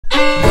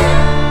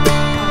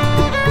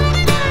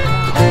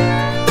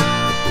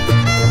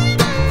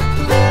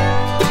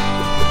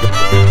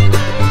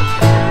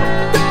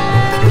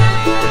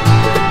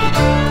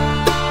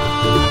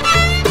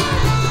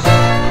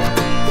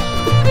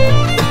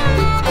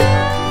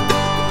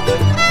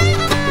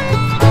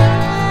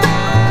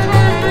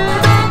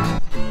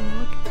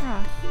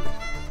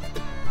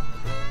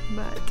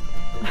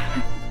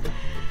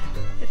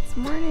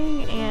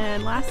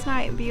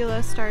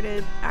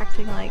started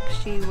acting like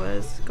she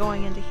was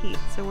going into heat,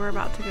 so we're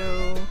about to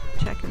go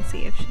check and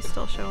see if she's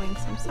still showing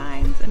some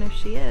signs, and if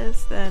she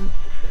is, then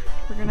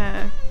we're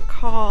gonna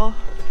call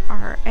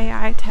our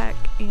AI tech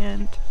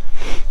and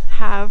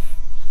have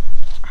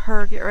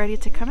her get ready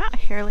to come out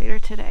here later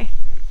today.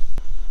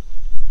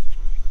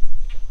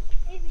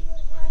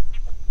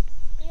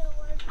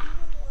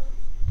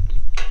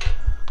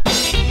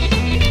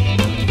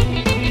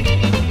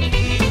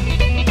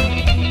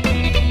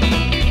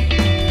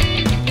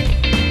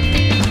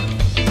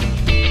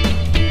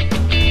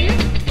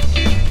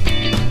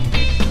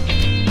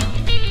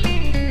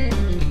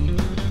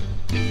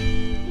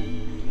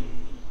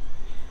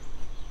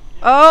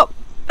 Oh!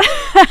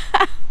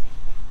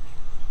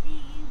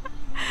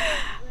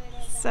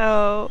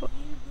 So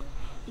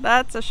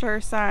that's a sure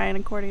sign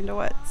according to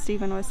what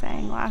Stephen was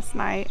saying last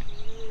night.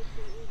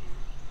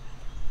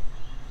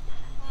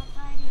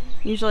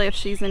 Usually if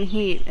she's in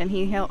heat and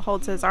he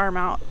holds his arm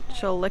out,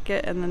 she'll lick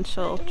it and then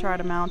she'll try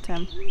to mount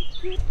him.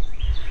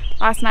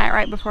 Last night,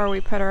 right before we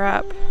put her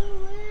up,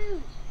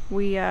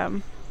 we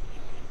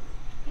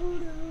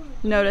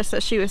noticed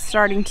that she was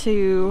starting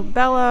to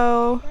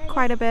bellow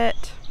quite a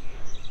bit,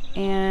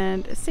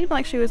 and it seemed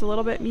like she was a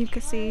little bit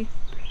mucusy,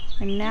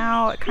 and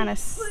now it kind of,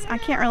 I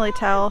can't really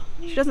tell.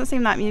 She doesn't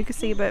seem that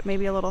mucusy, but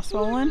maybe a little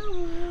swollen.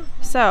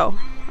 So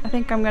I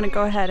think I'm gonna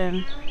go ahead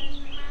and,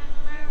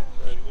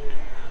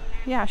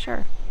 yeah,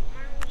 sure.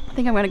 I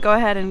think I'm gonna go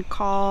ahead and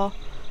call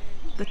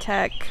the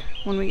tech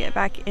when we get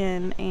back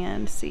in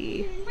and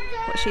see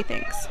what she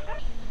thinks.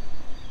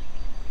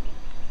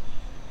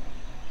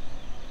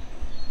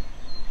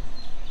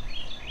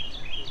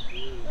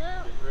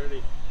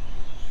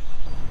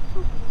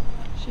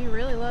 She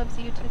really loves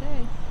you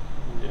today.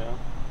 Yeah.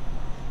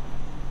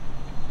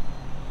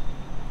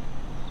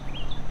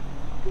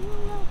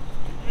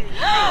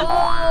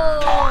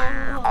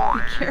 Oh!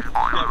 Be careful.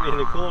 Got me in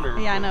the corner.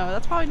 Yeah, I know.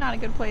 That's probably not a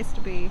good place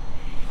to be.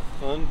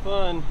 Fun,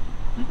 fun.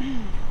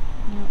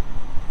 Yep.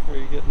 Where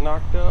you get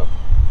knocked up.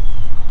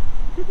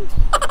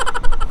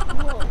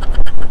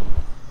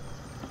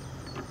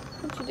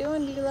 What you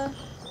doing, Dila?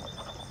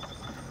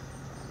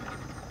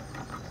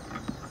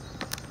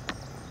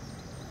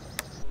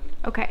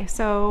 Okay,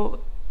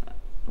 so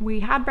we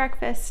had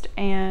breakfast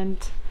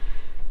and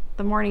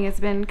the morning has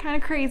been kind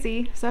of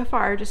crazy so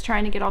far, just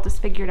trying to get all this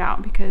figured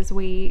out because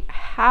we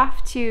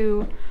have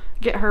to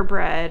get her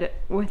bred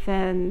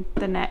within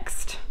the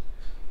next,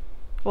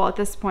 well, at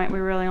this point we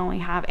really only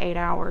have 8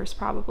 hours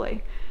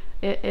probably.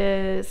 It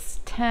is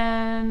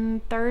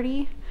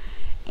 10:30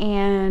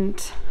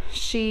 and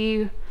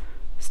she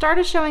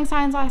started showing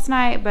signs last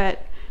night,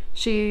 but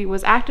she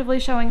was actively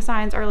showing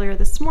signs earlier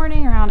this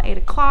morning around 8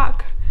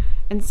 o'clock.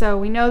 And so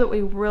we know that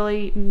we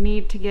really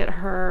need to get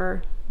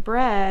her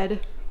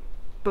bred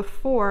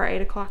before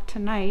 8 o'clock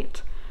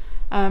tonight,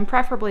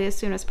 preferably as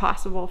soon as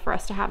possible for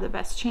us to have the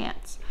best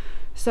chance.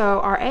 So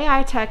our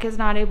AI tech is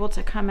not able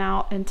to come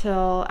out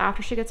until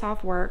after she gets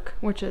off work,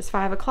 which is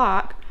 5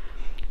 o'clock.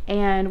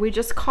 And we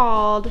just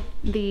called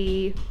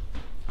the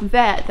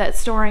vet that's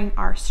storing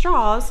our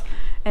straws,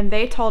 and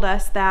they told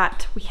us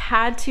that we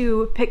had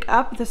to pick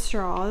up the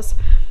straws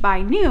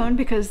by noon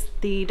because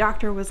the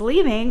doctor was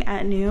leaving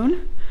at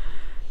noon.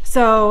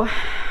 So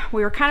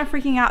we were kind of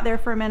freaking out there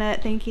for a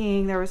minute,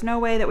 thinking there was no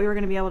way that we were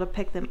going to be able to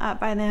pick them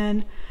up by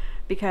then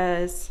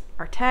because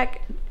our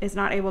tech is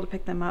not able to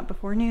pick them up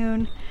before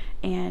noon,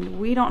 and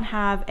we don't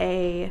have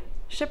a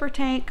shipper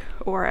tank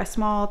or a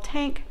small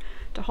tank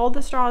to hold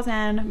the straws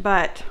in,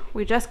 but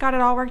we just got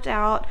it all worked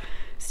out.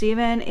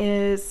 Steven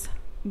is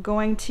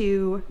going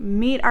to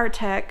meet our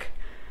tech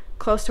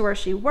close to where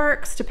she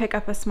works to pick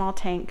up a small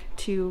tank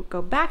to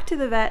go back to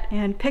the vet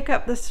and pick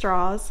up the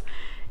straws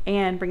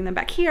and bring them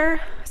back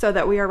here so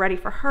that we are ready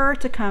for her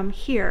to come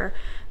here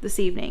this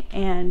evening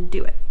and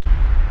do it.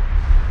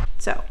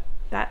 So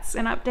that's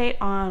an update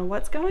on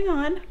what's going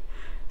on.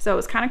 So it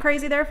was kind of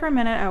crazy there for a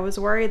minute. I was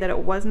worried that it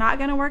was not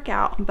going to work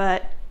out,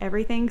 but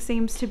everything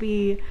seems to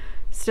be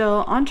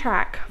still on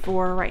track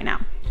for right now.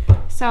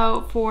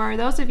 So for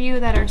those of you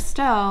that are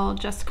still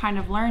just kind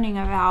of learning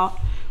about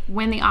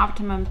when the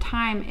optimum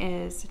time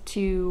is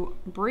to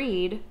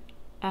breed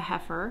a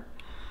heifer,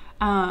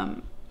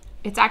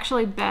 it's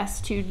actually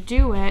best to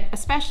do it,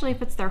 especially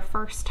if it's their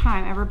first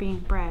time ever being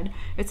bred,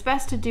 it's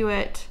best to do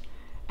it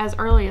as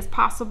early as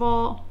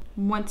possible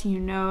once you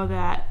know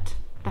that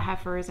the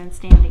heifer is in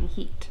standing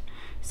heat.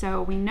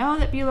 So we know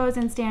that Beulah is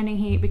in standing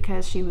heat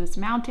because she was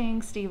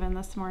mounting Steven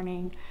this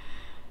morning,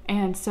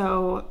 and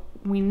so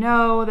we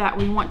know that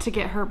we want to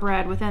get her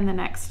bred within the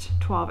next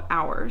 12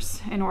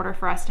 hours in order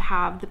for us to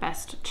have the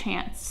best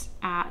chance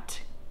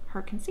at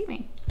her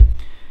conceiving.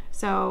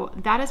 So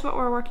that is what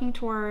we're working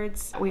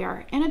towards. We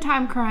are in a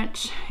time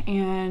crunch,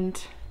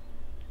 and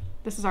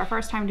this is our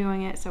first time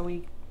doing it, so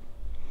we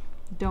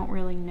don't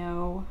really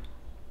know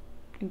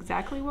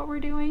exactly what we're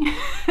doing.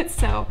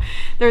 So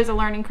there's a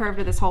learning curve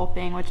to this whole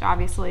thing, which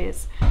obviously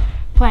is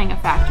playing a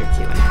factor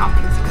too in how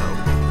things go.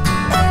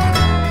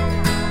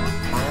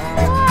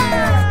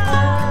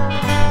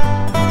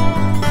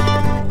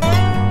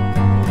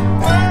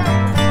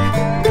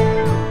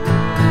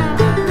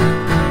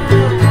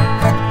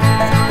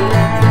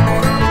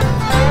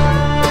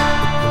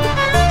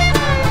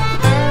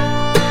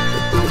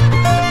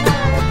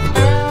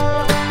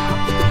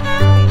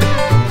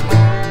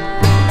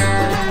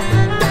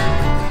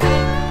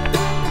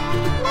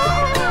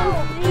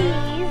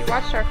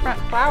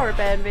 flower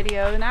bed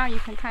video. Now you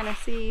can kind of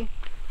see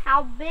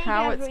how big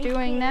how it's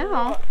doing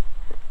now.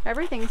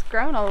 Everything's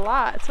grown a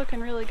lot. It's looking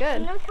really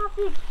good. Look how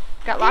big.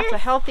 Got lots of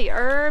healthy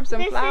herbs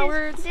and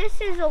flowers. This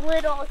is a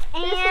little,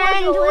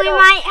 and we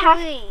might have.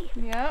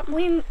 Yep.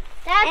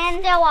 That's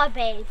still a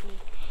baby.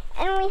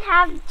 And we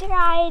have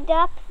dried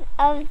up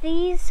of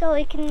these so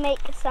we can make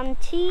some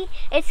tea.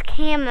 It's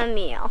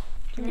chamomile.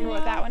 Do you remember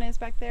what that one is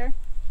back there?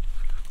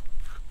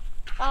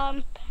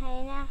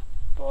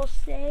 Pineapple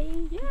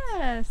sage.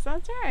 Yes,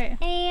 that's right.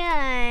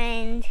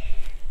 And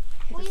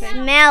we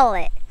smell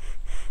it.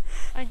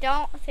 I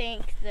don't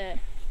think the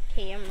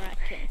camera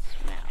can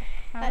smell.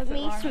 Let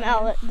me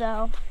smell it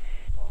though.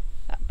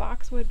 That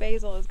boxwood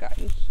basil has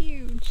gotten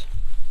huge.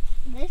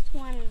 This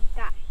one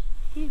got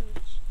huge.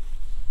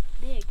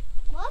 Big.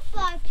 What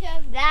bunch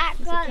of that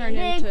got turned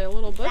big? Into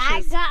little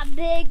bushes. That got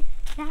big.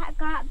 That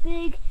got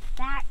big.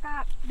 That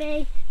got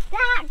big.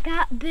 That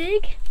got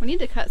big. We need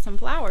to cut some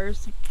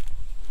flowers.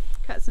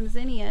 Cut some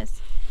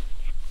zinnias.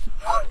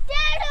 Oh,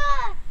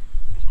 Dada!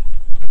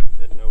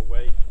 Said no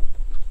way.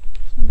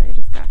 Somebody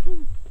just got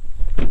home.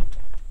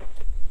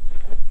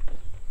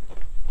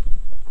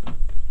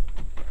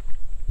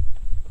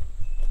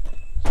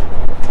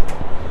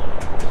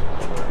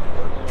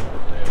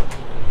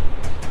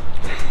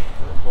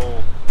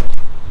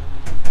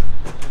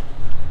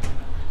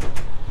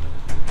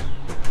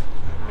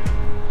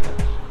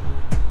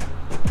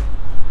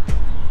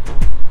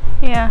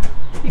 Yeah,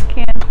 you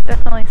can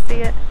definitely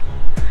see it.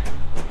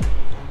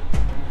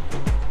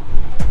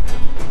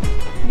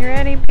 You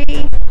ready,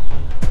 B?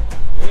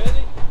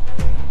 Ready?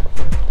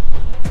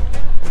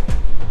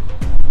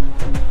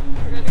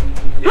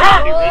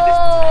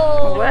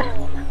 Oh! What?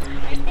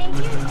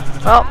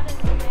 Well,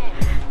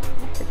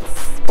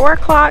 it's 4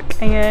 o'clock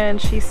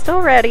and she's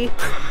still ready.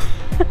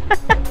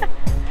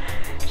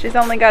 She's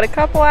only got a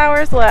couple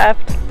hours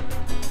left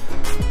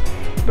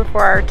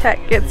before our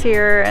tech gets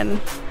here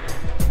and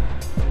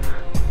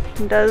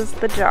does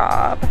the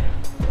job.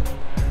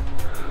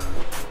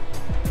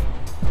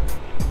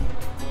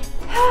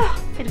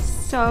 It is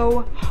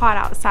so hot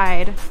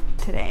outside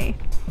today.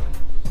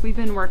 We've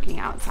been working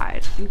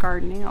outside and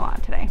gardening a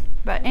lot today.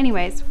 But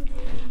anyways,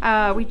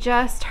 we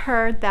just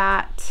heard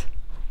that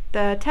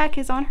the tech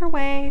is on her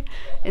way,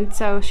 and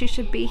so she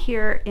should be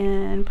here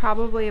in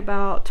probably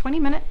about 20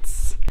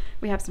 minutes.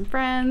 We have some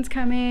friends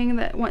coming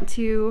that want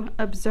to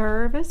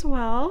observe as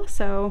well,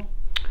 so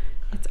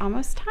it's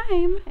almost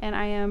time, and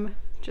I am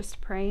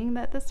just praying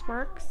that this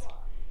works.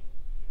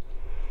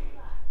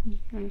 You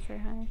want to say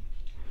hi?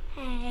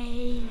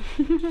 Hey.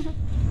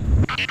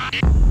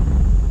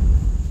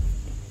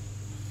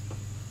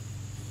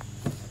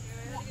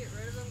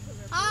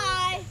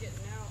 Hi.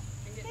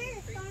 Here's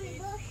a thorny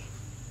bush.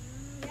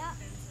 Yep.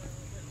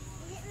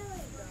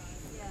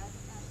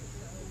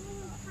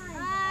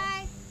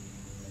 Hi.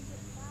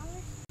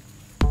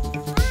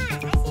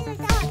 I see the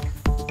dog.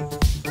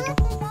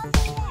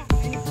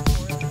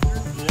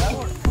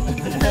 Look,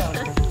 the dog's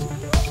there.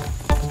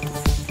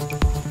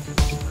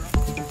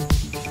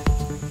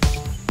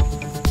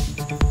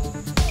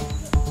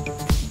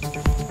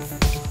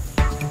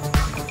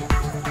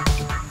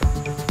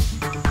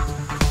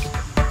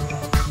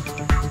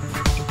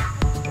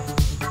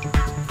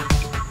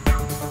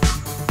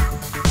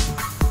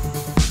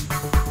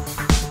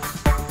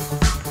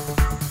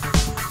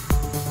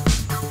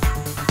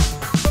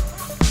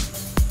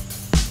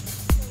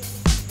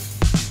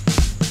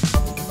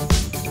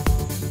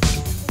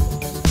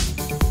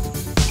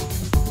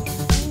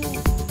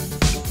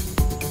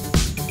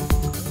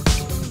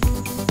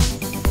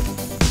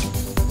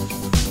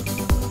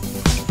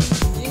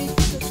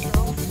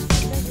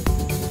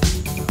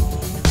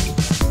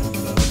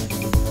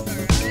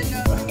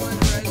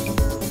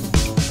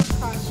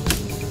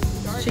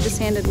 She just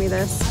handed me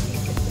this.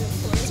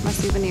 It's my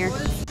souvenir.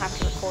 I have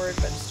to record,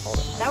 but just hold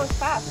it. That was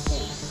fast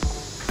too.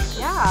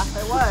 Yeah,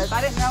 it was. I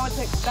didn't know what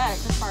to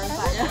expect as far as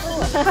that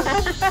goes.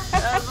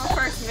 That was my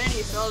first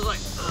mini, so I was like,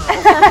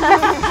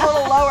 A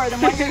little lower than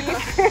what you're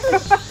used to.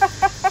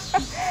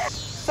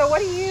 So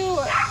what do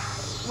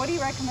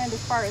you recommend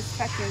as far as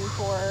checking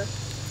for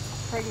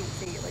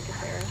pregnancy? Like if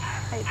they're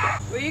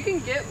well, you can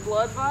get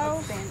blood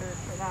vials, standard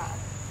for that.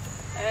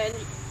 and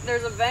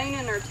there's a vein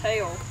in her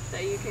tail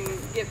that you can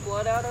get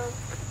blood out of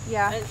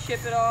Yeah. and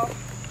ship it off.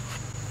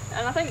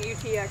 And I think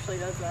UT actually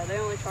does that. They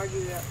only charge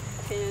you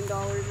 $10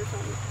 or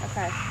something.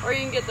 Okay. Or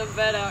you can get the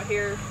vet out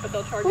here, but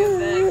they'll charge you a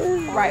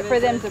vet. Right, for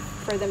them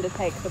to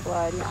take the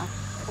blood, yeah.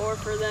 Or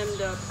for them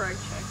to preg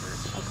check her.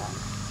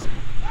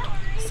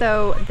 Okay.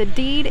 So the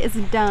deed is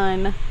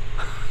done.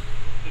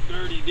 The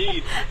dirty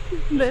deed.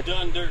 It's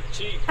done dirt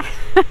cheap.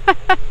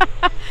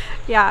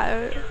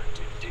 Yeah. Dirty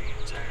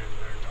deeds and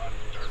they're done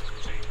dirt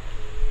cheap.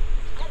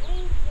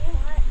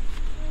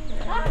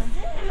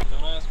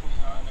 Don't ask me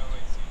how I know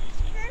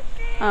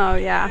ACDC. Oh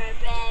yeah.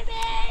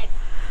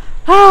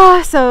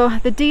 Ah, so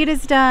the deed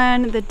is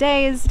done, the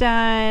day is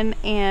done,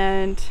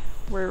 and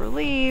we're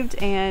relieved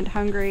and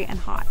hungry and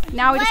hot.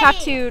 Now we just have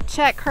to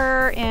check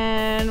her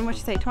in, what'd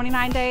you say,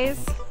 29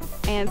 days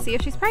and see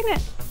if she's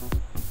pregnant.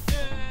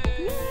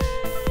 Yay!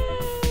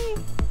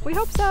 We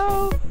hope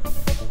so.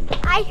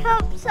 I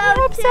hope so. I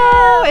hope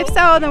so. If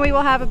so, then we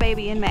will have a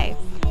baby in May.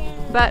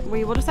 But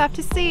we will just have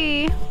to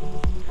see.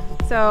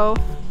 So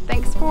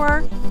thanks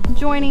for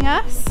joining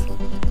us.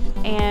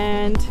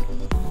 And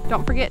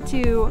don't forget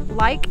to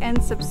like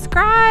and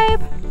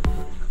subscribe.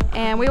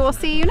 And we will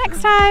see you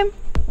next time.